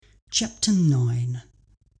Chapter 9.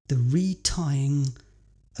 The Retying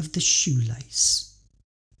of the Shoelace.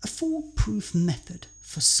 A foolproof method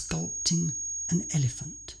for sculpting an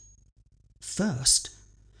elephant. First,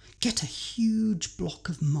 get a huge block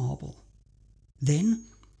of marble. Then,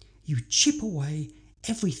 you chip away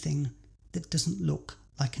everything that doesn't look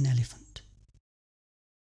like an elephant.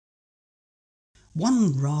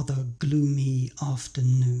 One rather gloomy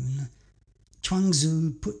afternoon,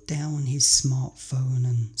 Chuang-Tzu put down his smartphone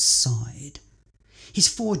and sighed. His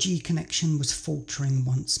 4G connection was faltering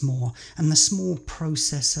once more, and the small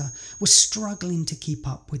processor was struggling to keep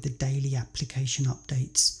up with the daily application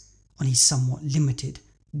updates on his somewhat limited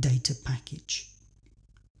data package.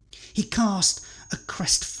 He cast a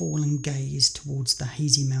crestfallen gaze towards the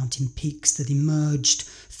hazy mountain peaks that emerged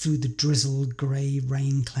through the drizzled grey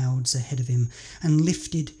rain clouds ahead of him, and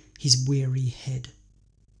lifted his weary head.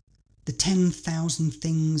 The 10,000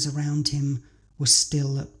 things around him were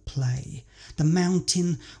still at play. The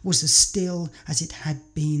mountain was as still as it had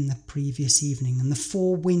been the previous evening, and the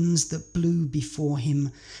four winds that blew before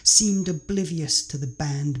him seemed oblivious to the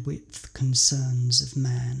bandwidth concerns of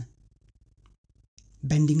man.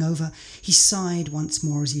 Bending over, he sighed once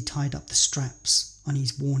more as he tied up the straps on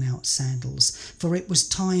his worn-out sandals, for it was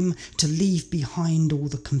time to leave behind all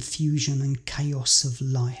the confusion and chaos of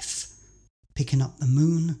life. Picking up the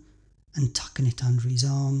moon and tucking it under his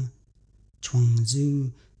arm,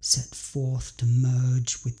 Chuang-Tzu set forth to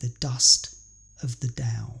merge with the dust of the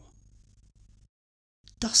Tao.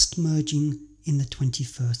 Dust merging in the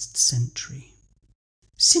 21st century.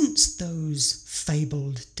 Since those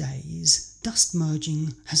fabled days, dust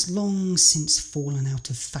merging has long since fallen out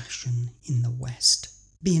of fashion in the West,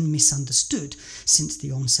 being misunderstood since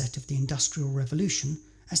the onset of the Industrial Revolution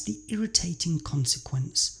as the irritating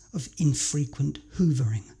consequence of infrequent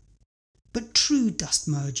hoovering. But true dust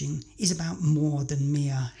merging is about more than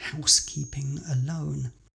mere housekeeping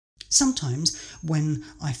alone. Sometimes, when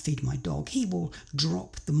I feed my dog, he will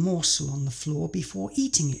drop the morsel on the floor before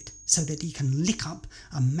eating it, so that he can lick up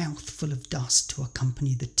a mouthful of dust to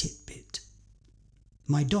accompany the titbit.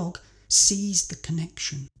 My dog sees the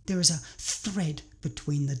connection. There is a thread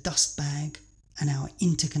between the dust bag and our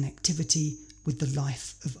interconnectivity with the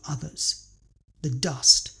life of others. The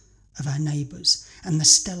dust of our neighbours and the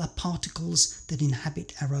stellar particles that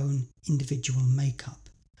inhabit our own individual makeup.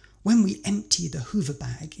 When we empty the Hoover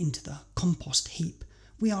bag into the compost heap,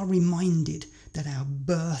 we are reminded that our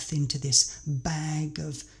birth into this bag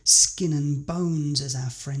of skin and bones, as our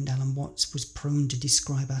friend Alan Watts was prone to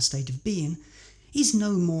describe our state of being, is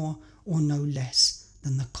no more or no less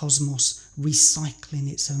than the cosmos recycling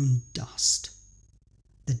its own dust.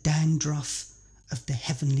 The dandruff of the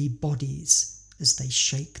heavenly bodies as they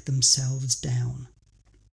shake themselves down.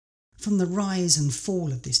 From the rise and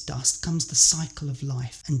fall of this dust comes the cycle of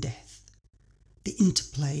life and death, the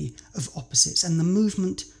interplay of opposites and the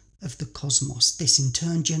movement of the cosmos. This in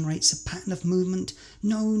turn generates a pattern of movement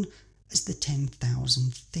known as the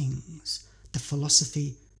 10,000 things, the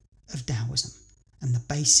philosophy of Taoism, and the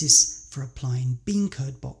basis for applying bean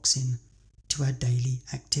curd boxing to our daily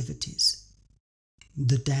activities.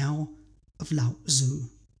 The Tao of Lao Tzu.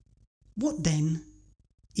 What then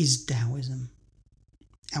is Taoism?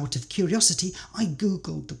 Out of curiosity, I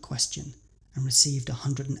googled the question and received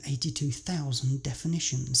 182,000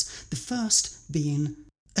 definitions, the first being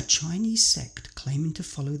a Chinese sect claiming to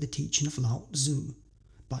follow the teaching of Lao Tzu,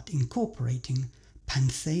 but incorporating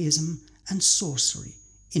pantheism and sorcery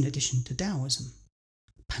in addition to Taoism.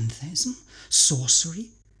 Pantheism?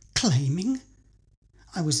 Sorcery? Claiming?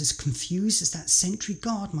 I was as confused as that sentry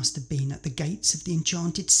guard must have been at the gates of the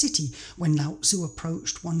enchanted city when Lao Tzu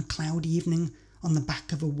approached one cloudy evening on the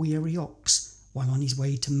back of a weary ox, while on his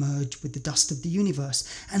way to merge with the dust of the universe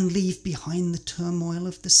and leave behind the turmoil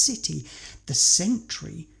of the city. The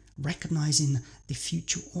sentry, recognising the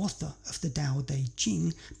future author of the Tao Te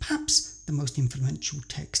Ching, perhaps the most influential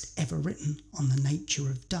text ever written on the nature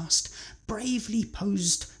of dust, bravely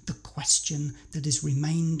posed the question that has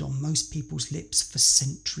remained on most people's lips for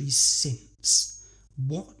centuries since.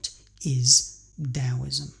 What is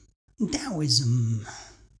Taoism? Taoism,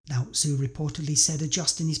 Lao Tzu reportedly said,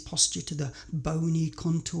 adjusting his posture to the bony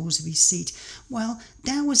contours of his seat. Well,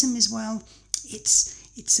 Taoism is,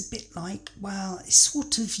 it's a bit like, it's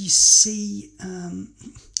sort of, you see,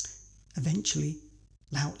 eventually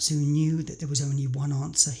Lao Tzu knew that there was only one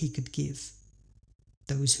answer he could give.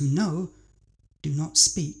 Those who know do not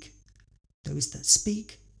speak. Those that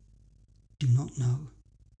speak do not know.